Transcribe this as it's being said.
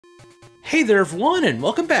Hey there everyone, and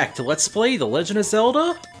welcome back to Let's Play The Legend of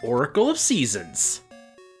Zelda, Oracle of Seasons.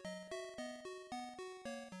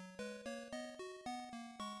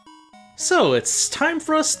 So, it's time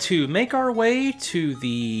for us to make our way to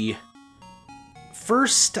the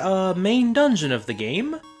first main dungeon of the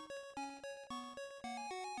game,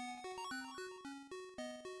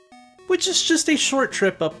 which is just a short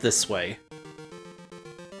trip up this way.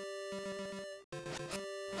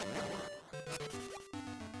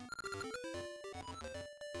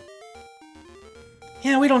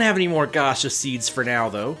 Yeah, we don't have any more Gasha seeds for now,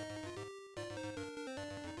 though.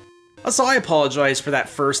 Also, I apologize for that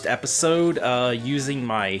first episode, using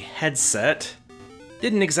my headset.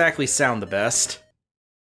 Didn't exactly sound the best.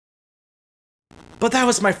 But that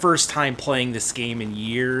was my first time playing this game in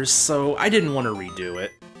years, so I didn't want to redo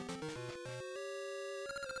it.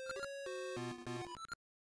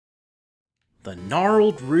 The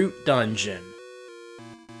Gnarled Root Dungeon.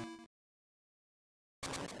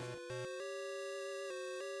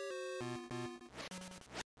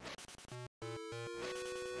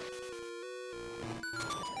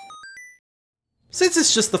 Since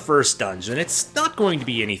it's just the first dungeon, it's not going to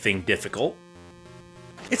be anything difficult.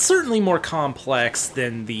 It's certainly more complex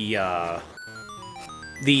than the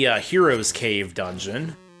Hero's Cave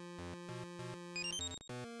dungeon.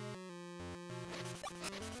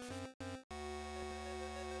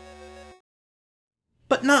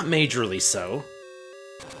 But not majorly so.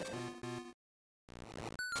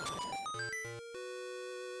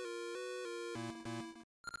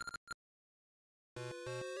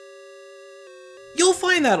 You'll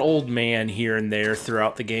find that old man here and there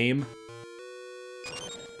throughout the game.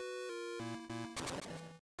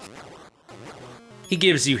 He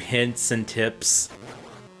gives you hints and tips.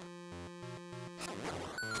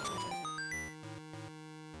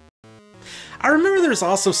 I remember there's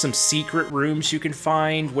also some secret rooms you can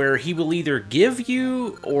find where he will either give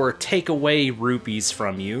you or take away rupees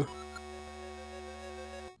from you.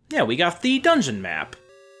 Yeah, we got the dungeon map.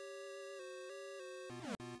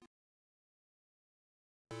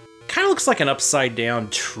 Kinda looks like an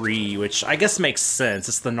upside-down tree, which I guess makes sense.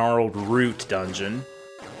 It's the Gnarled Root Dungeon.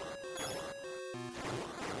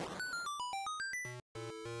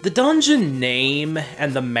 The dungeon name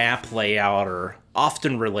and the map layout are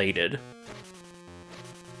often related.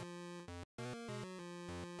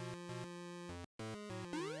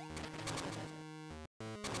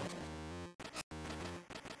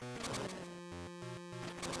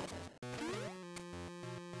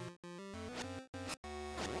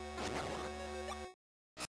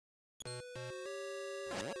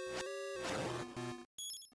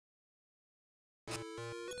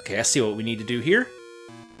 Okay, I see what we need to do here.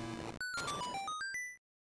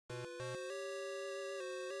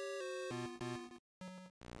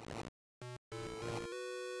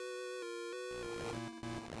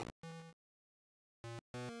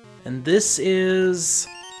 And this is...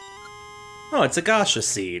 oh, it's a Gasha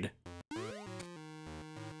seed.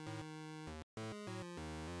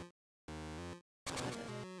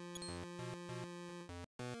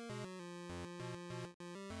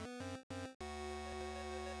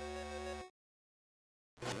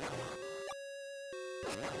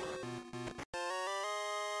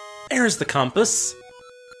 There's the compass.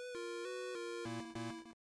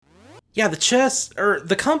 Yeah,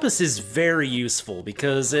 the compass is very useful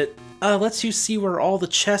because it lets you see where all the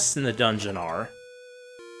chests in the dungeon are.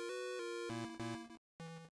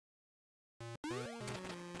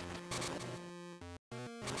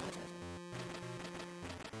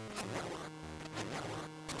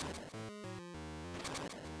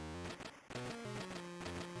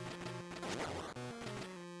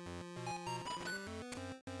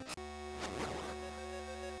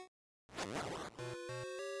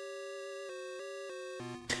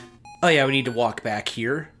 Oh yeah, we need to walk back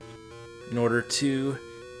here in order to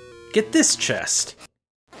get this chest.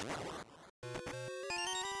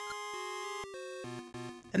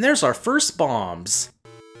 And there's our first bombs.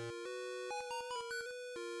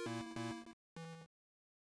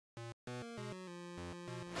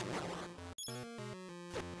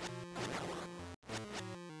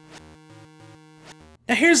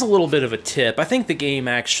 Now here's a little bit of a tip. I think the game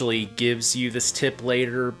actually gives you this tip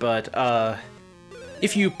later, but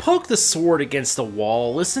if you poke the sword against a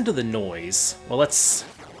wall, listen to the noise. Well, let's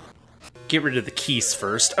get rid of the keys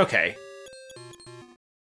first. Okay.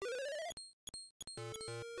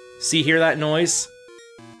 See, hear that noise?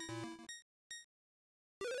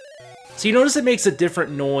 So you notice it makes a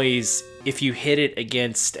different noise if you hit it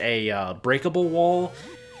against a breakable wall.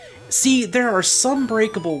 See, there are some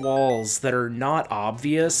breakable walls that are not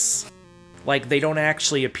obvious. Like, they don't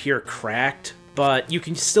actually appear cracked, but you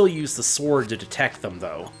can still use the sword to detect them,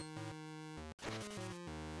 though.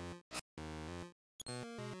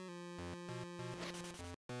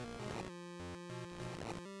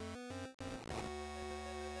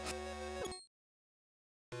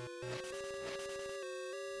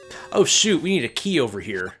 Oh shoot, we need a key over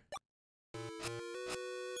here.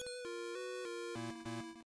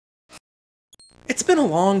 It's been a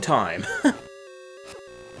long time.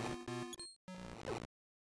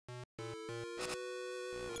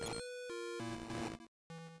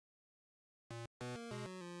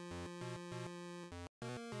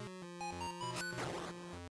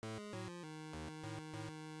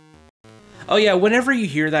 Oh yeah, whenever you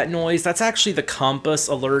hear that noise, that's actually the compass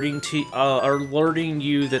alerting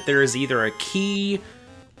you that there is either a key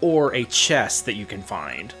or a chest that you can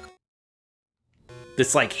find.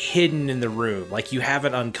 That's like hidden in the room, like you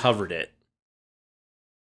haven't uncovered it.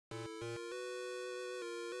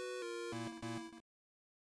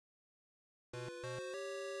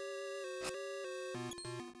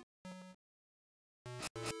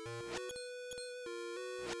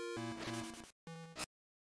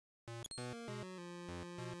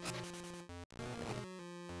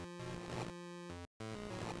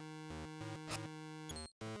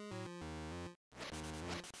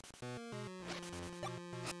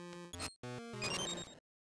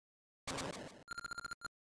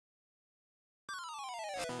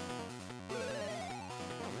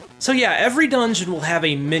 So yeah, every dungeon will have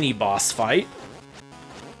a mini-boss fight.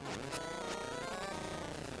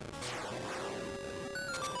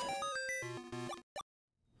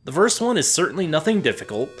 The first one is certainly nothing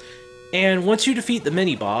difficult, and once you defeat the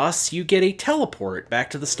mini-boss, you get a teleport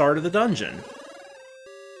back to the start of the dungeon.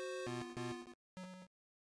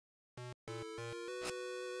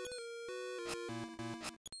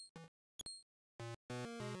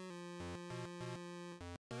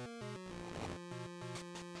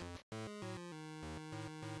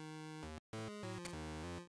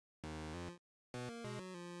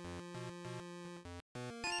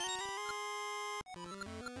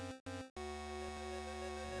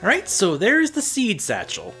 Alright, so there's the seed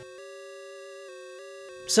satchel.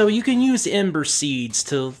 So you can use ember seeds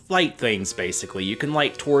to light things, basically. You can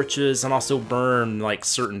light torches and also burn, like,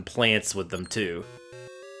 certain plants with them, too.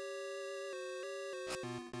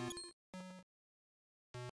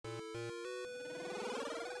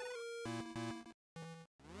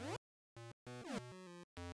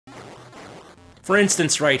 For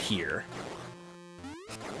instance, right here.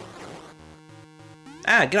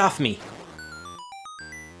 Ah, get off me!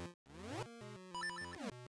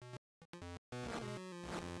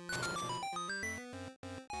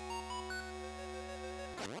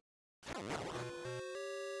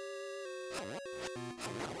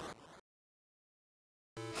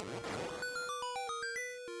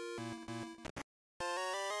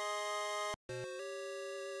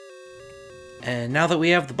 And now that we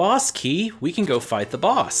have the boss key, we can go fight the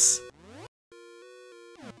boss.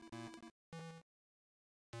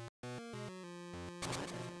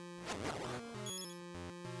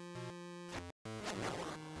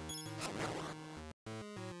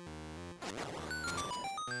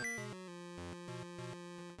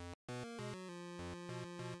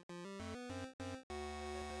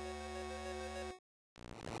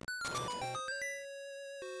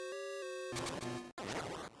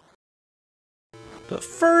 But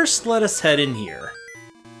first, let us head in here.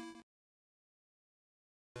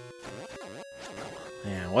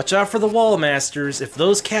 Yeah, watch out for the wall masters. If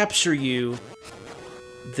those capture you,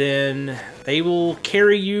 then they will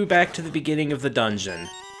carry you back to the beginning of the dungeon.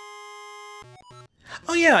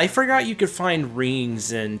 Oh yeah, I forgot you could find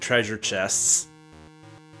rings in treasure chests.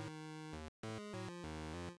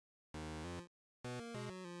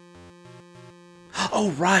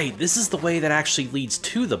 Oh right, this is the way that actually leads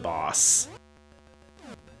to the boss.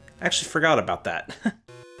 I actually forgot about that.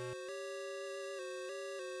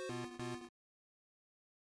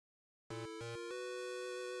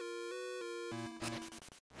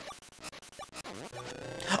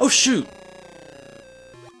 Oh shoot!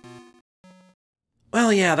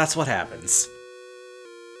 Well, yeah, that's what happens.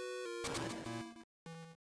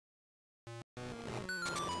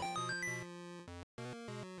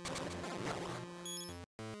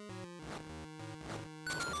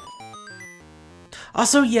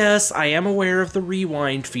 Also, yes, I am aware of the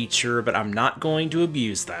rewind feature, but I'm not going to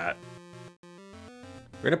abuse that.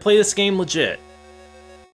 We're gonna play this game legit.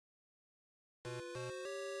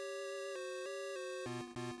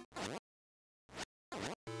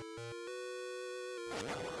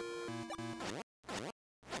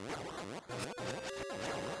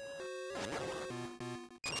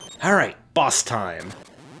 Alright, boss time.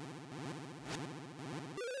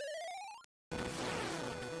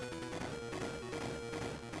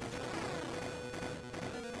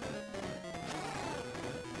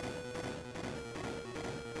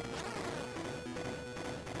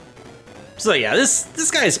 So yeah, this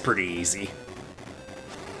guy's pretty easy.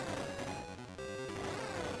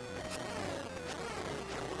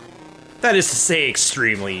 That is to say,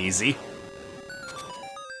 extremely easy.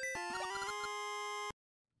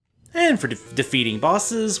 And for defeating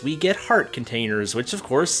bosses, we get heart containers, which of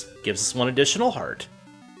course gives us one additional heart.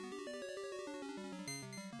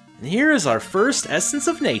 And here is our first Essence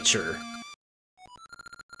of Nature.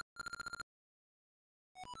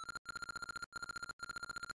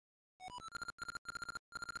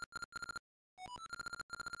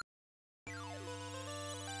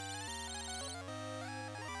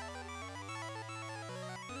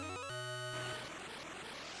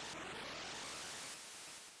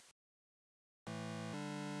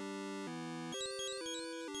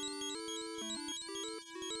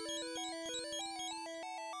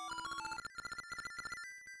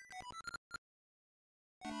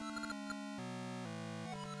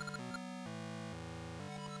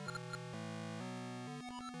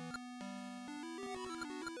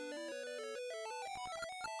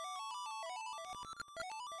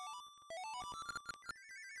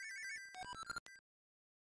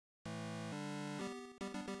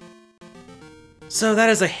 So that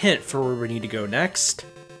is a hint for where we need to go next.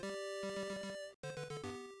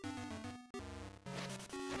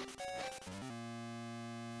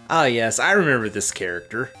 Ah yes, I remember this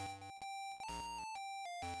character.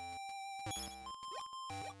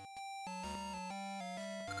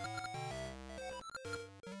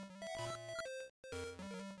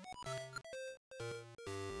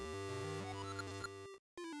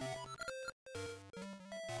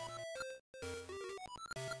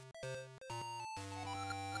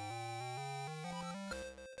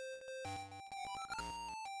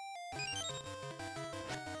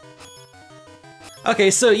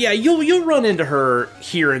 Okay, so yeah, you'll run into her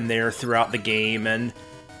here and there throughout the game, and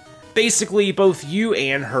basically both you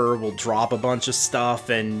and her will drop a bunch of stuff,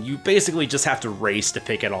 and you basically just have to race to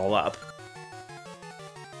pick it all up.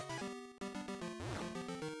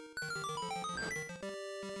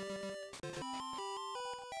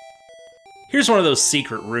 Here's one of those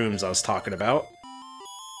secret rooms I was talking about.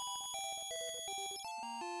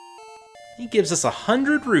 He gives us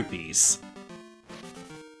 100 rupees.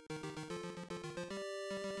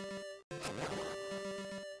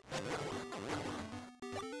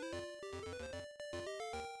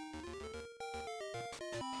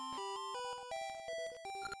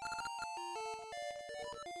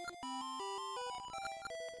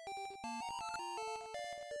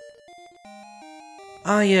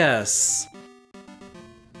 Ah, yes.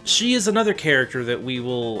 She is another character that we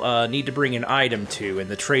will need to bring an item to in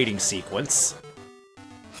the trading sequence.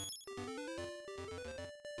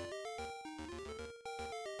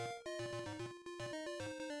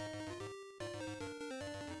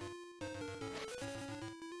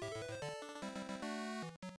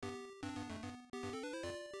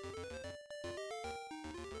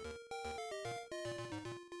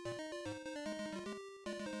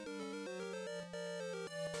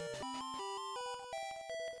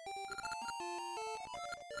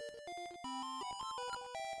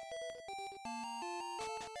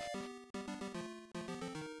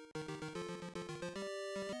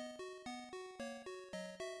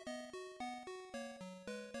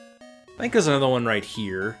 I think there's another one right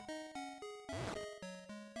here.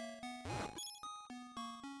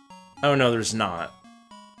 Oh no, there's not.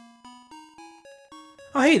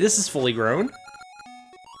 Oh hey, this is fully grown.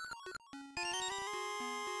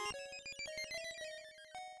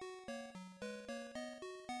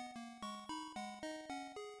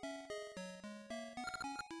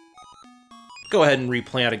 Go ahead and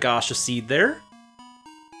replant a Gasha seed there.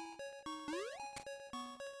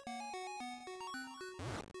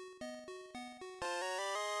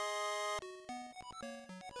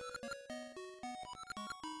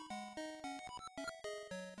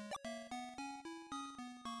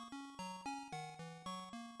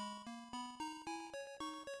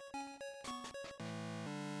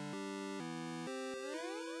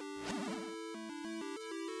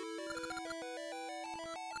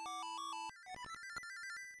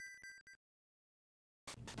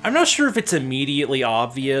 I'm not sure if it's immediately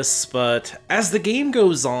obvious, but as the game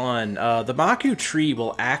goes on, the Maku tree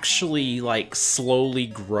will actually, like, slowly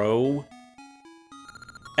grow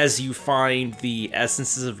as you find the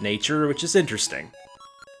essences of nature, which is interesting.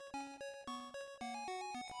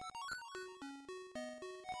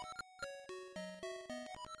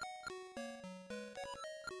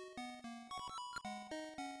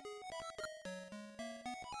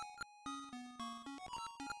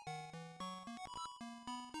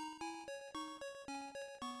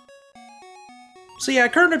 So yeah,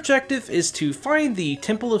 current objective is to find the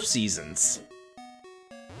Temple of Seasons.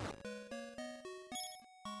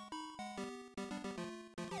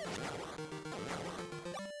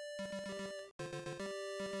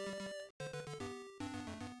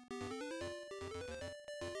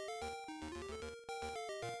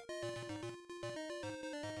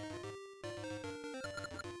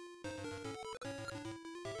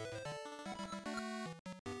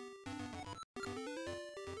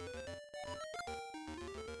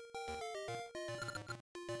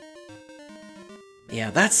 Yeah,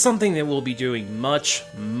 that's something that we'll be doing much,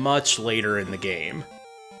 much later in the game.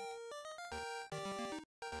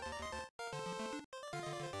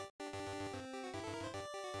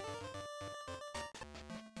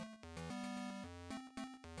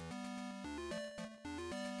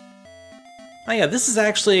 Oh yeah, this is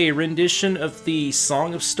actually a rendition of the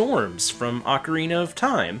Song of Storms from Ocarina of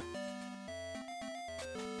Time.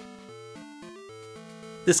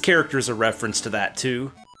 This character is a reference to that,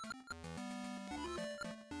 too.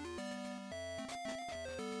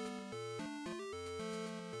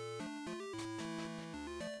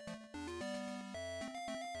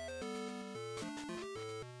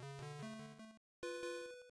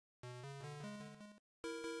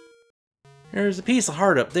 There's a piece of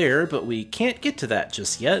heart up there, but we can't get to that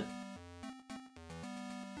just yet.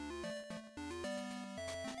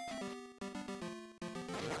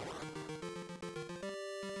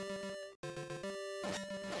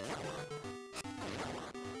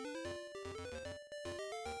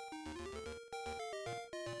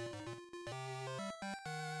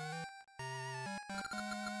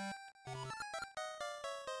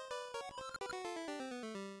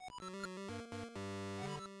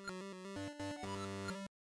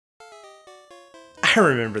 I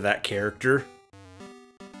remember that character.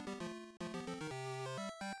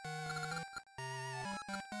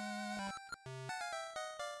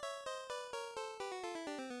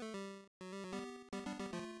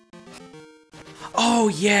 Oh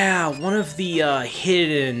yeah, one of the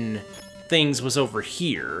hidden things was over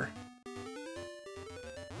here.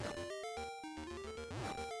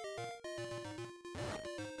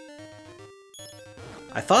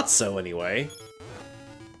 I thought so anyway.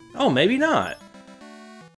 Oh, maybe not.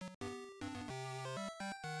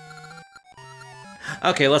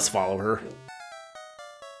 Okay, let's follow her.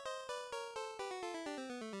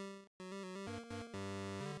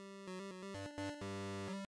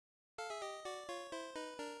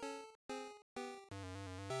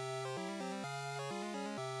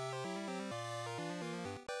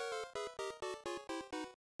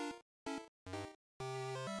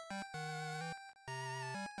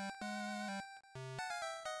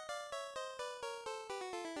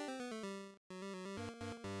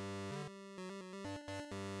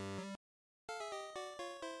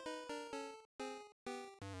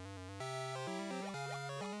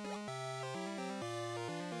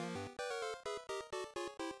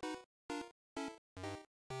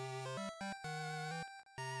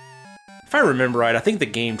 If I remember right, I think the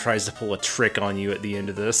game tries to pull a trick on you at the end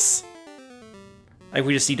of this. Like,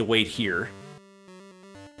 we just need to wait here.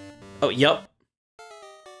 Oh, yep.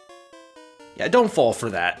 Yeah, don't fall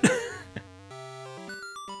for that.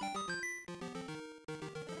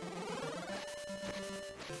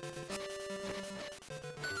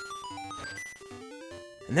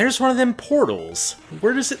 And there's one of them portals.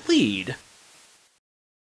 Where does it lead?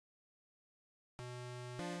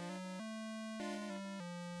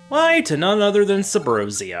 Why, to none other than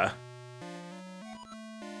Subrosia.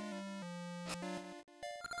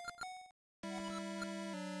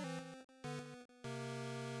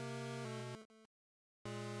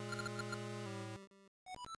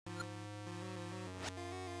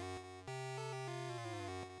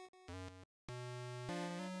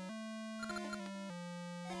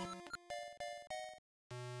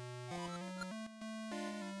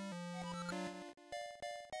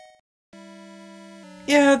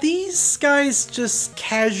 Yeah, these guys just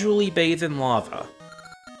casually bathe in lava.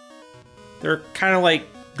 They're kind of like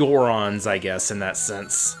Gorons, I guess, in that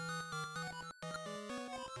sense.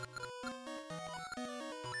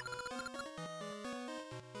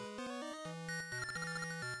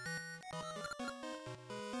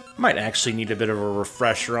 Might actually need a bit of a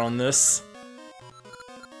refresher on this.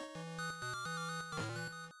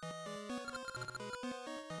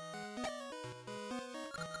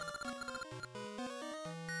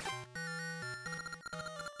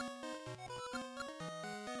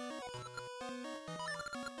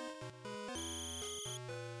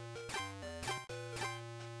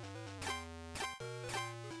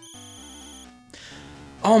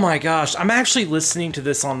 Oh my gosh, I'm actually listening to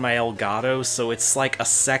this on my Elgato, so it's like a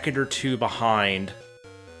second or two behind.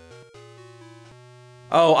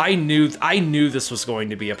 Oh, I knew this was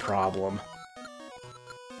going to be a problem.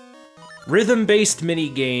 Rhythm-based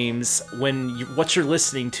mini-games, when what you're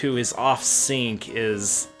listening to is off-sync,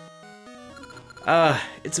 is...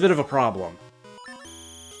 it's a bit of a problem.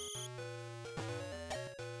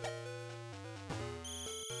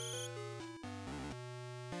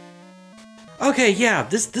 Okay, yeah,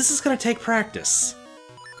 this is gonna take practice.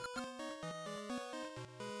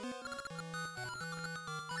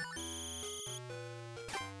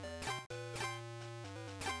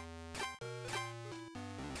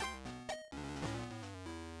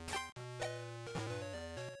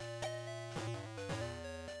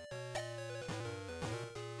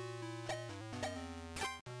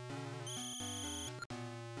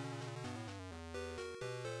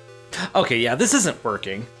 Okay, yeah, this isn't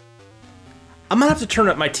working. I'm gonna have to turn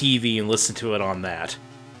up my TV and listen to it on that.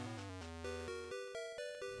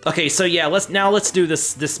 Okay, so yeah, let's do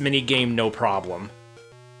this mini game no problem.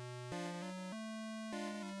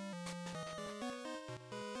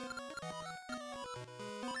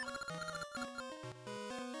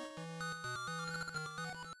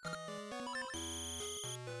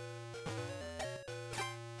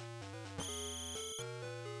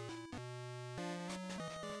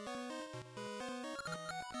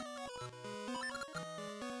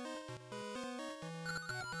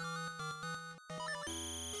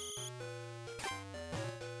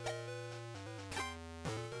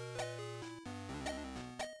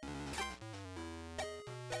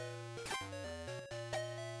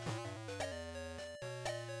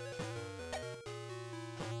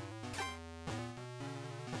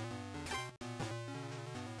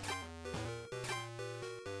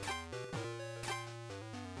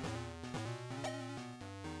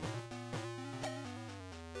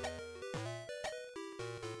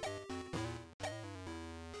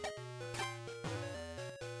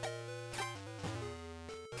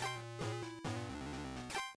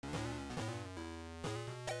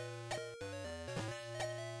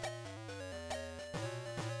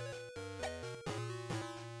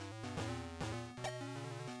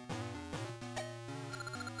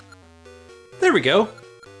 There we go.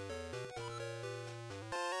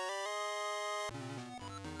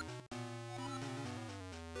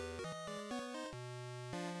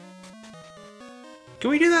 Can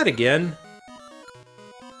we do that again?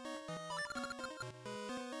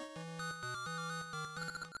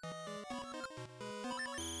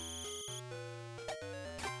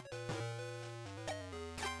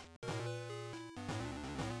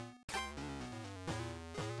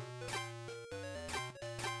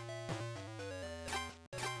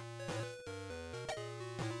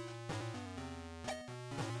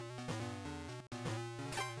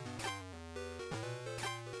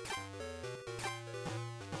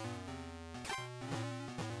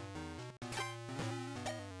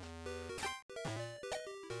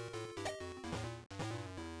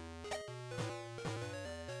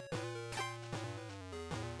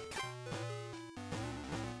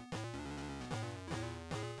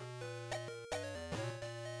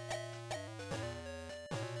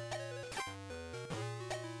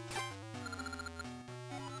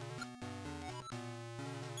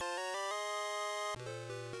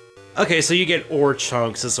 Okay, so you get ore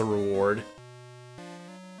chunks as a reward.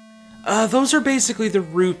 Those are basically the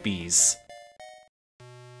rupees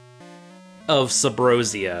of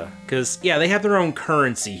Subrosia, because, yeah, they have their own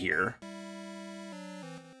currency here.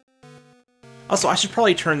 Also, I should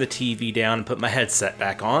probably turn the TV down and put my headset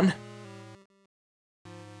back on.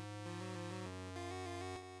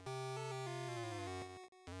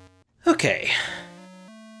 Okay.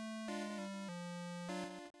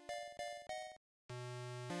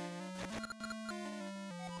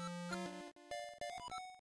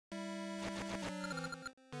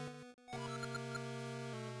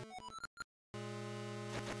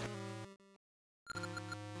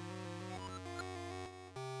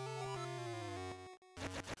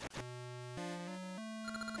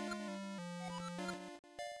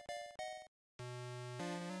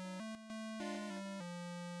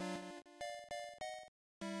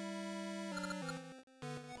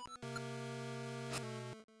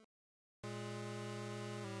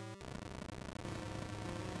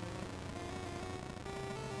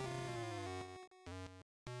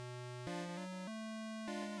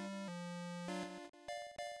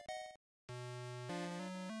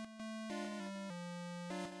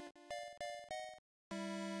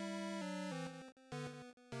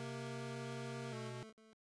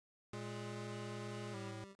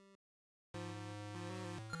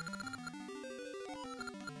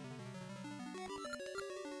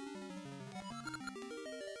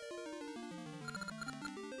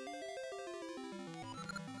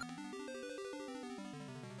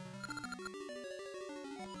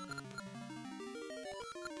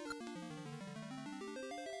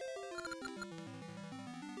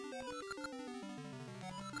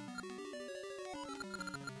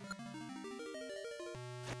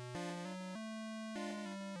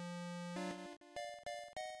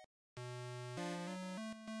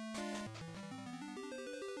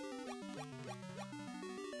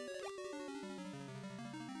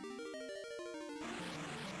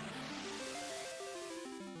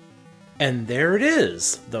 And there it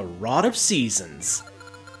is, the Rod of Seasons.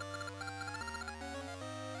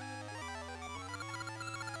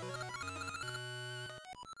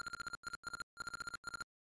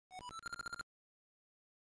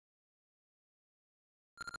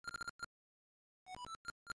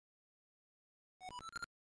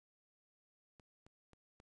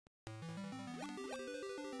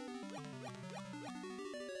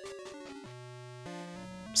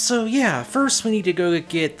 So yeah, first we need to go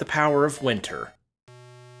get the Power of Winter.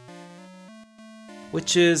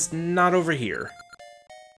 Which is not over here.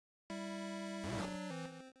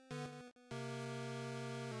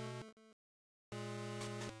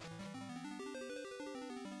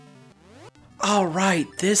 Alright,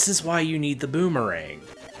 this is why you need the boomerang.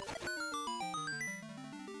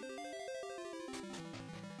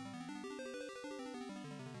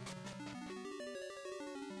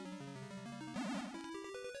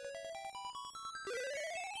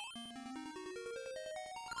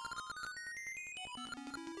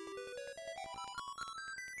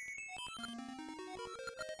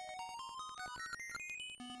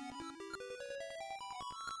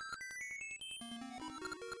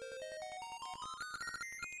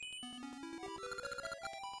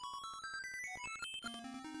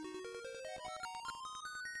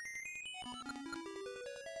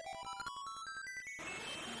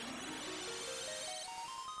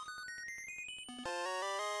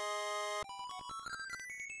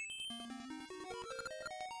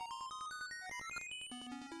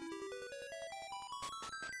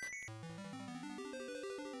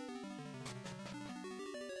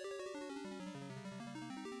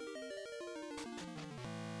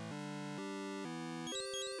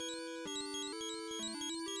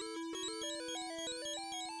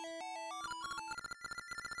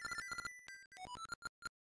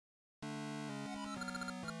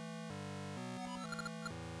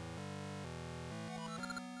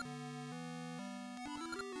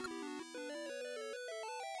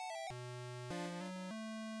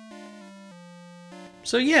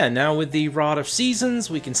 So yeah, now with the Rod of Seasons,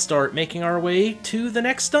 we can start making our way to the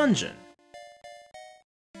next dungeon.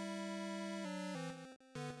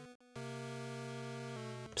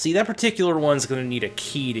 See, that particular one's gonna need a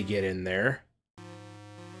key to get in there.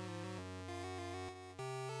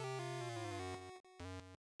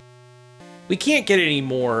 We can't get any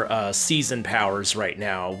more season powers right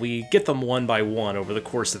now. We get them one by one over the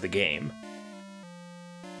course of the game.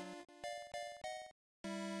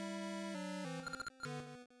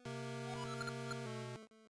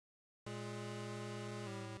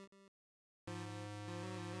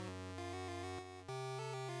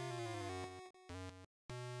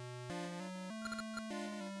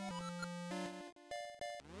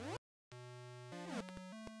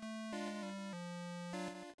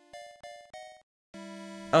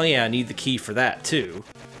 Oh yeah, I need the key for that too.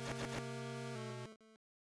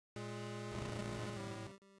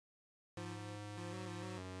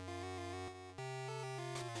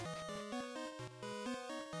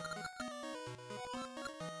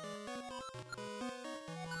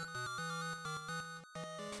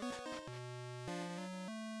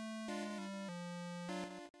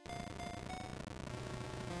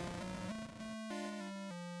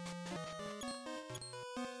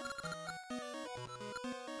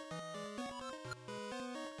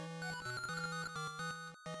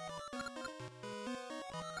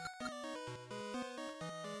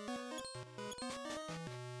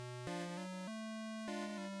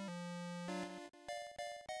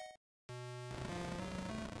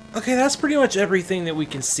 Okay, that's pretty much everything that we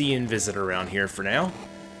can see and visit around here for now.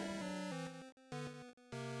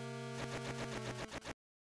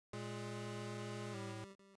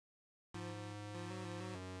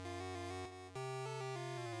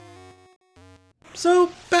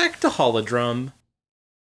 So, back to Holodrum.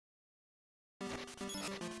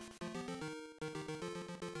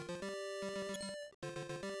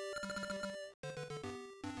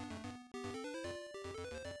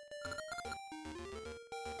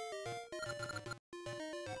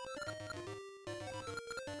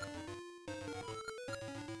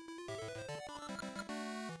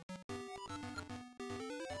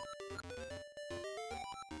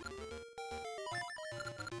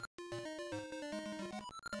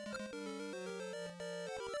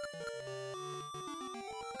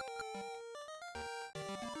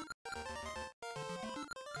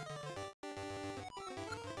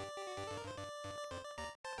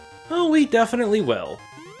 Oh, we definitely will.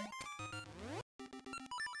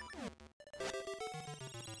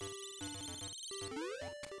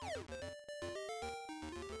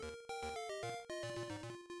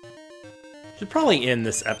 Should probably end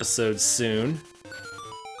this episode soon.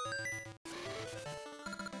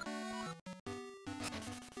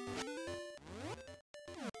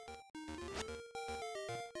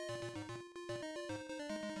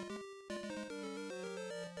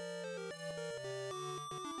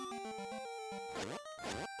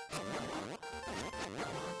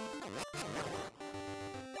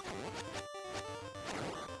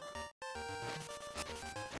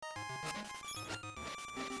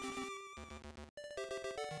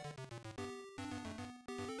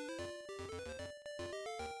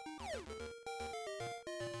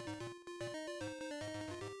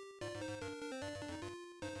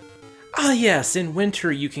 Ah yes, in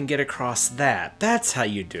winter you can get across that. That's how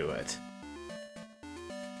you do it.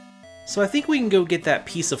 So I think we can go get that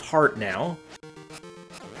piece of heart now.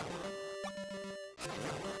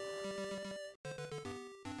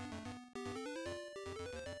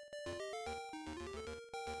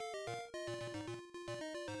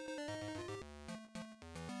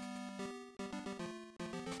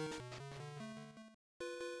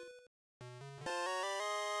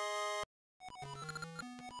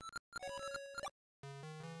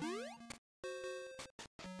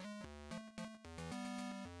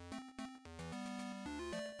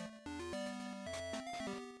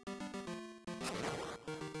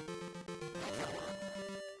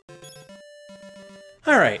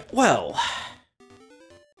 Alright, well...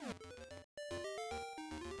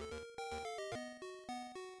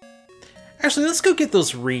 Actually, let's go get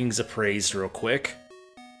those rings appraised real quick.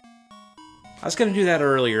 I was gonna do that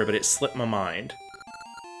earlier, but it slipped my mind.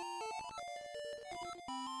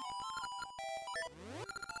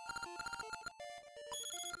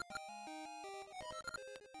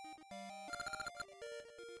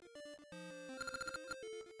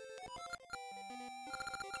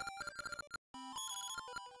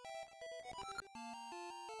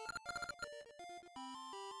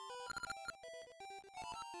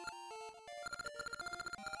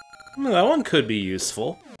 Well, that one could be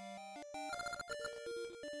useful.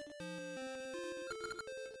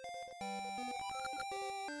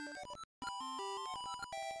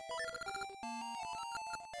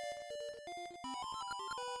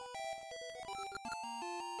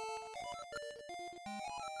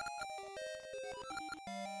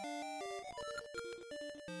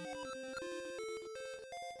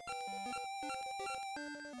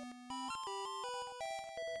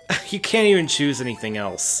 You can't even choose anything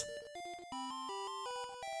else.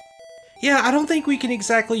 Yeah, I don't think we can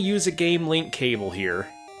exactly use a game link cable here.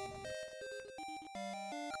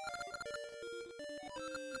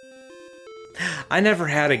 I never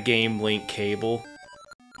had a game link cable.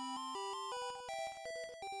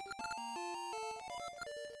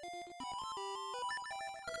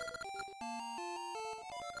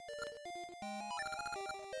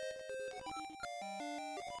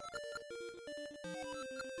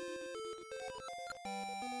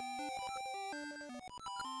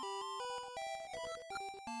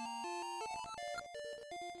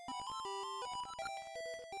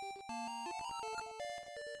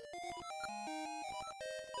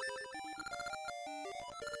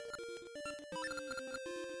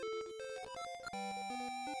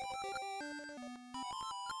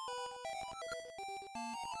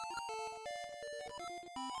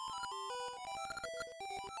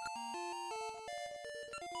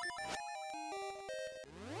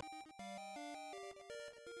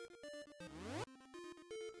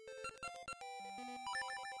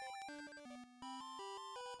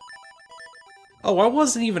 Oh, I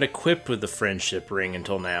wasn't even equipped with the friendship ring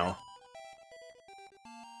until now.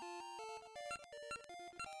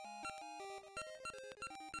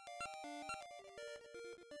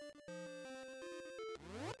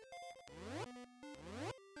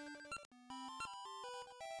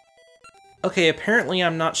 Okay, apparently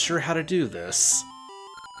I'm not sure how to do this.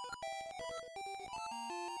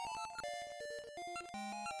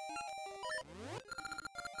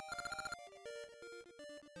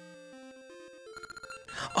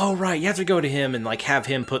 Oh, right, you have to go to him and, like, have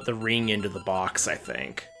him put the ring into the box, I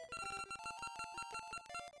think.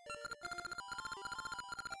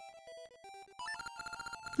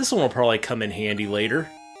 This one will probably come in handy later.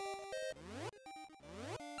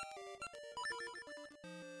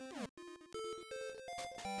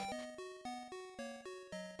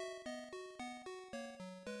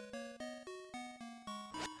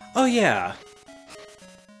 Oh, yeah.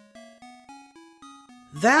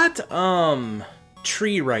 That,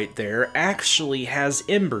 tree right there actually has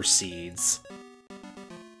ember seeds.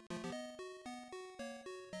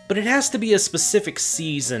 But it has to be a specific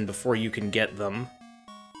season before you can get them.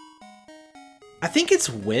 I think it's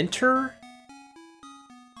winter?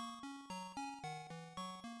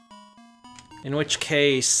 In which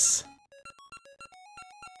case...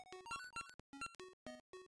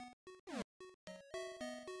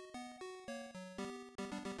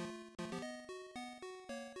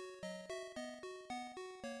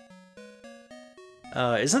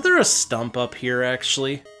 isn't there a stump up here,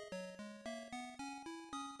 actually?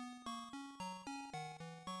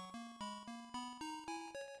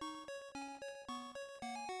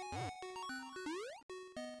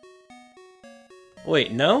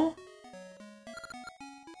 Wait, no?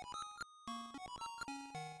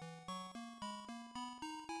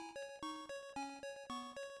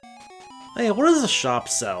 Oh yeah, what does the shop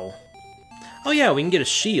sell? Oh yeah, we can get a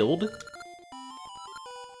shield.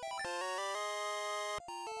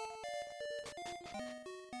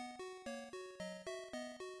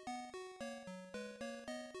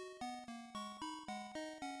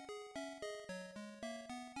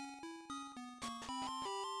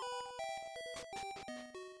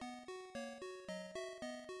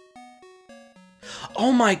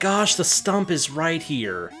 Oh my gosh, the stump is right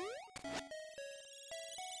here.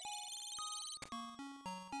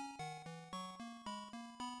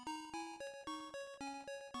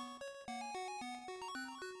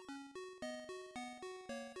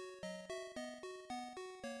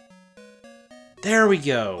 There we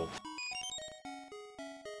go.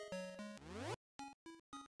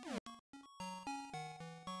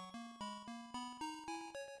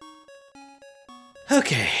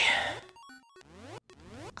 Okay.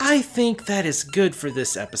 I think that is good for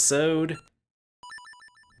this episode.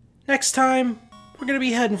 Next time, we're gonna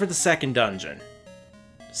be heading for the second dungeon.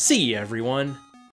 See ya, everyone.